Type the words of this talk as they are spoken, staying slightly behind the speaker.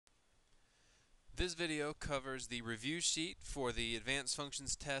This video covers the review sheet for the advanced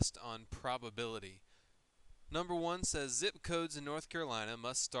functions test on probability. Number 1 says zip codes in North Carolina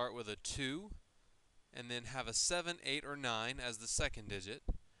must start with a 2 and then have a 7, 8, or 9 as the second digit.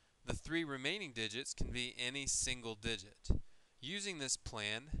 The 3 remaining digits can be any single digit. Using this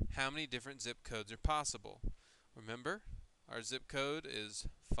plan, how many different zip codes are possible? Remember, our zip code is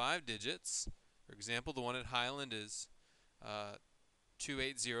 5 digits. For example, the one at Highland is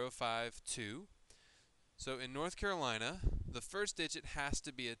 28052. So in North Carolina, the first digit has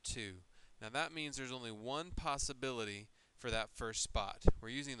to be a 2. Now that means there's only one possibility for that first spot. We're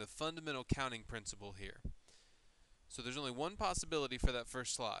using the fundamental counting principle here. So there's only one possibility for that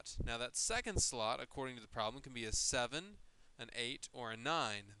first slot. Now that second slot, according to the problem, can be a 7, an 8, or a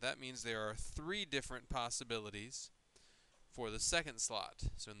 9. That means there are 3 different possibilities for the second slot.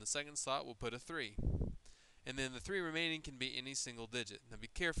 So in the second slot, we'll put a 3. And then the 3 remaining can be any single digit. Now be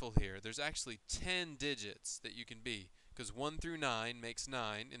careful here. There's actually 10 digits that you can be, because 1 through 9 makes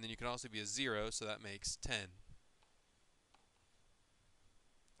 9, and then you can also be a 0, so that makes 10.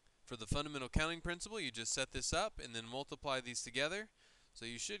 For the fundamental counting principle, you just set this up and then multiply these together. So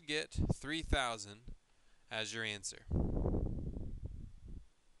you should get 3,000 as your answer.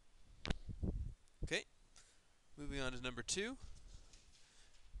 Okay, moving on to number 2.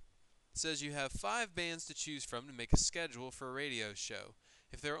 It says you have 5 bands to choose from to make a schedule for a radio show.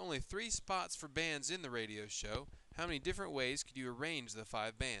 If there are only 3 spots for bands in the radio show, how many different ways could you arrange the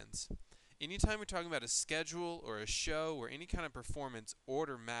 5 bands? Anytime we're talking about a schedule or a show or any kind of performance,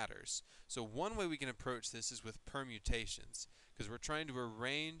 order matters. So one way we can approach this is with permutations, because we're trying to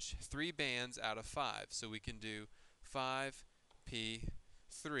arrange 3 bands out of 5. So we can do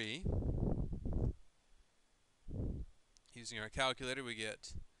 5p3. Using our calculator, we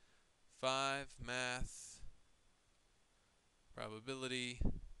get 5 math probability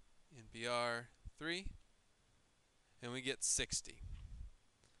NPR 3, and we get 60.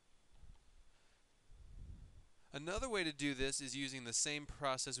 Another way to do this is using the same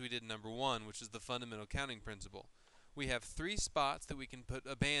process we did in number 1, which is the fundamental counting principle. We have 3 spots that we can put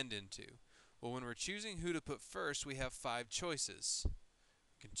a band into. Well, when we're choosing who to put first, we have 5 choices.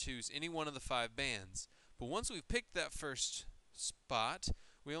 We can choose any one of the 5 bands. But once we've picked that first spot,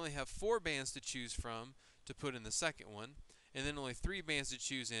 we only have 4 bands to choose from to put in the second one, and then only 3 bands to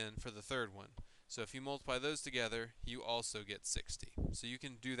choose in for the third one. So if you multiply those together, you also get 60. So you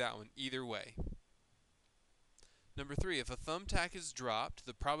can do that one either way. Number 3, if a thumbtack is dropped,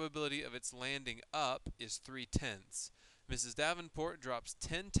 the probability of its landing up is 3/10. Mrs. Davenport drops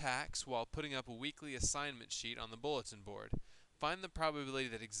 10 tacks while putting up a weekly assignment sheet on the bulletin board. Find the probability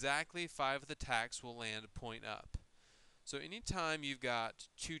that exactly 5 of the tacks will land a point up. So anytime you've got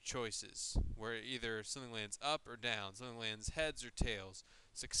 2 choices, where either something lands up or down, something lands heads or tails,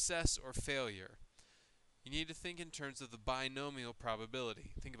 success or failure, you need to think in terms of the binomial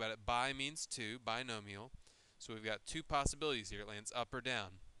probability. Think about it. Bi means 2, binomial. So we've got 2 possibilities here. It lands up or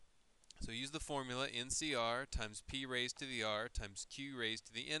down. So use the formula NCR times P raised to the R times Q raised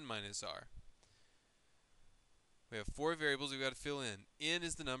to the N minus R. We have 4 variables we've got to fill in. N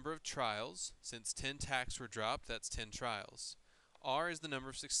is the number of trials. Since 10 tacks were dropped, that's 10 trials. R is the number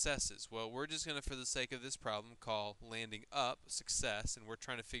of successes. Well, we're just going to, for the sake of this problem, call landing up success, and we're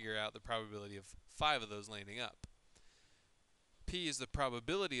trying to figure out the probability of 5 of those landing up. P is the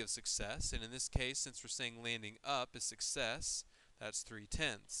probability of success, and in this case, since we're saying landing up is success, that's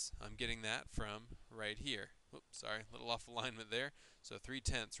 3/10. I'm getting that from right here. Whoops, sorry, a little off alignment there. So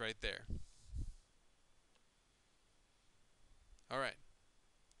 3/10 right there. Alright,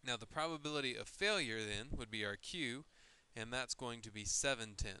 now the probability of failure then would be our Q, and that's going to be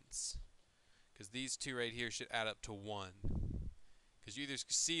 7/10, because these 2 right here should add up to 1. Because you either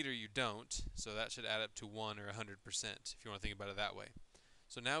succeed or you don't, so that should add up to 1 or 100% if you want to think about it that way.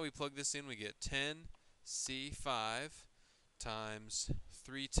 So now we plug this in, we get 10C5 times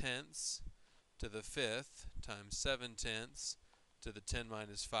 3/10 to the 5th times 7/10 to the 10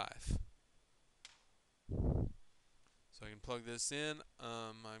 minus 5. So I can plug this in.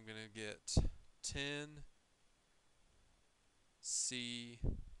 I'm going to get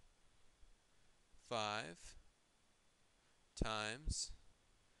 10C5 times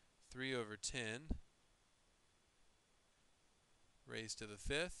 3 over 10 raised to the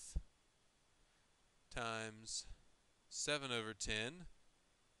 5th times 7 over 10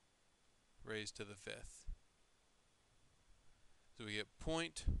 raised to the 5th. So we get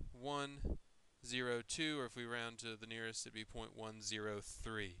 0.102, or if we round to the nearest, it'd be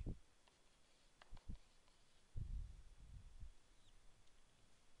 0.103.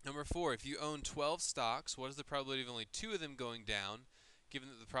 Number 4, if you own 12 stocks, what is the probability of only 2 of them going down given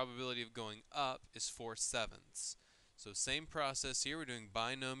that the probability of going up is 4/7. So same process here. We're doing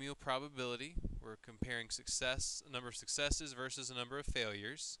binomial probability. We're comparing a number of successes versus a number of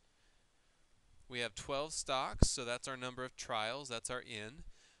failures. We have 12 stocks, so that's our number of trials. That's our n.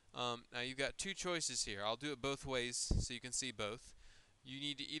 Now you've got two choices here. I'll do it both ways so you can see both. You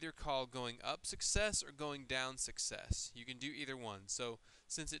need to either call going up success or going down success. You can do either one. So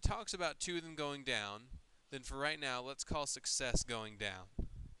since it talks about two of them going down, then for right now, let's call success going down.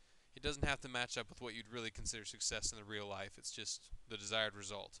 It doesn't have to match up with what you'd really consider success in the real life. It's just the desired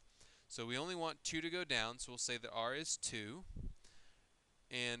result. So we only want 2 to go down, so we'll say that R is 2.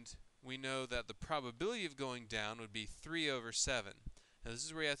 And we know that the probability of going down would be 3/7. Now this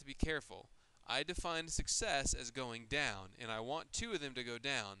is where you have to be careful. I defined success as going down, and I want 2 of them to go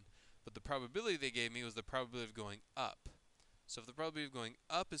down, but the probability they gave me was the probability of going up. So if the probability of going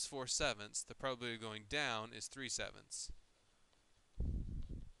up is 4/7, the probability of going down is 3/7.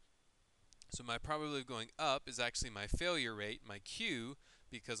 So my probability of going up is actually my failure rate, my Q,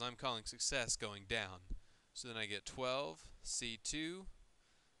 because I'm calling success going down. So then I get 12C2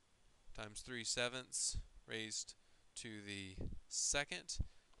 times 3/7 raised to the second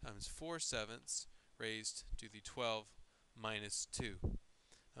times 4/7 raised to the 12 minus 2.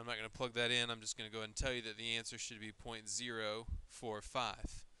 I'm not going to plug that in. I'm just going to go ahead and tell you that the answer should be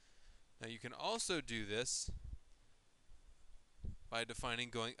 0.045. Now you can also do this by defining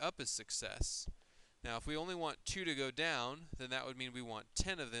going up as success. Now if we only want 2 to go down, then that would mean we want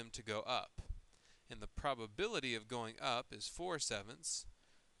 10 of them to go up. And the probability of going up is 4/7.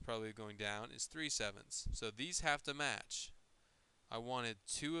 Probability of going down is 3/7. So these have to match. I wanted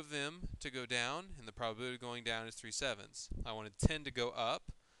 2 of them to go down, and the probability of going down is 3/7. I wanted 10 to go up.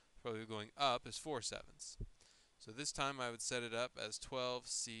 The probability of going up is 4/7. So this time I would set it up as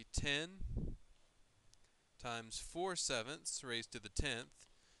 12C10 times 4/7 raised to the 10th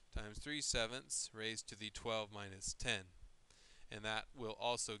times 3/7 raised to the 12 minus 10. And that will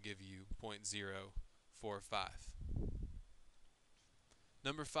also give you 0.045.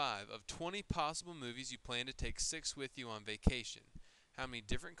 Number 5, of 20 possible movies you plan to take 6 with you on vacation, how many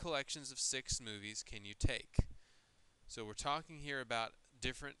different collections of 6 movies can you take? So we're talking here about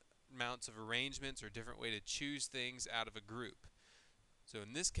different amounts of arrangements or different way to choose things out of a group. So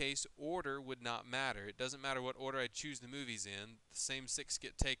in this case, order would not matter. It doesn't matter what order I choose the movies in. The same 6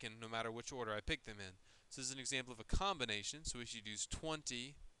 get taken no matter which order I pick them in. So this is an example of a combination, so we should use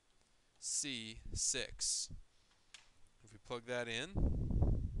 20C6. If we plug that in,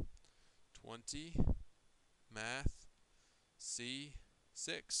 20 math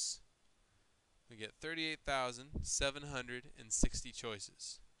C6, we get 38,760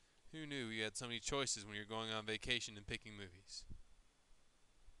 choices. Who knew you had so many choices when you're going on vacation and picking movies?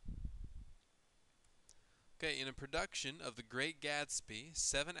 Okay, in a production of The Great Gatsby,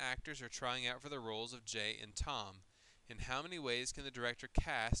 7 actors are trying out for the roles of Jay and Tom. In how many ways can the director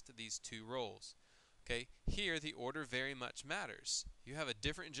cast these 2 roles? Okay, here the order very much matters. You have a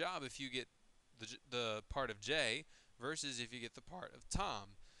different job if you get the part of Jay versus if you get the part of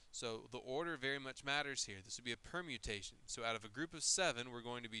Tom. So the order very much matters here. This would be a permutation. So out of a group of 7, we're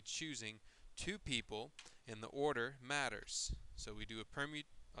going to be choosing 2 people, and the order matters. So we do a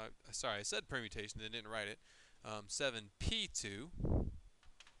sorry, I said permutation, then didn't write it. 7p2.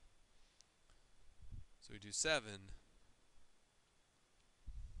 So we do 7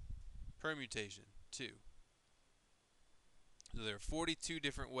 permutation 2. So there are 42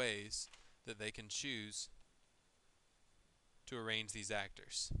 different ways that they can choose to arrange these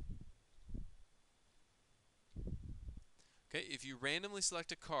actors. Okay, if you randomly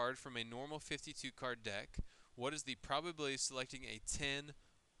select a card from a normal 52 card deck, what is the probability of selecting a 10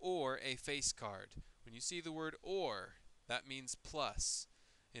 or a face card? When you see the word or, that means plus.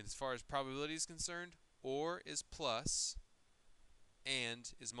 And as far as probability is concerned, or is plus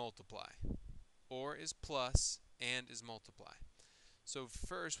and is multiply. Or is plus and is multiply. So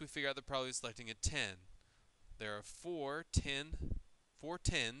first we figure out the probability of selecting a 10. There are 4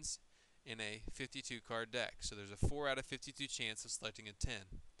 tens in a 52 card deck. So there's a 4 out of 52 chance of selecting a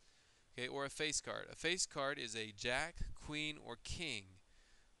 10. Okay, or a face card. A face card is a jack, queen, or king.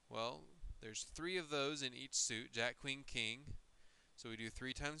 Well, there's 3 of those in each suit, jack, queen, king. So we do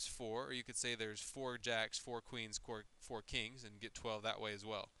 3 times 4, or you could say there's 4 jacks, 4 queens, 4 kings, and get 12 that way as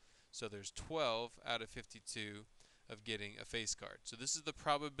well. So there's 12 out of 52 of getting a face card. So this is the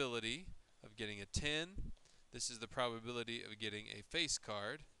probability of getting a 10. This is the probability of getting a face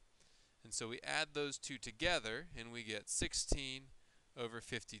card. And so we add those 2 together, and we get 16 over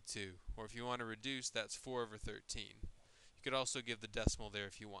 52. Or if you want to reduce, that's 4 over 13. You could also give the decimal there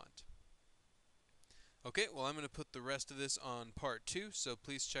if you want. Okay, well I'm going to put the rest of this on part 2, so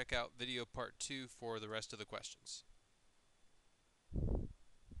please check out video part 2 for the rest of the questions.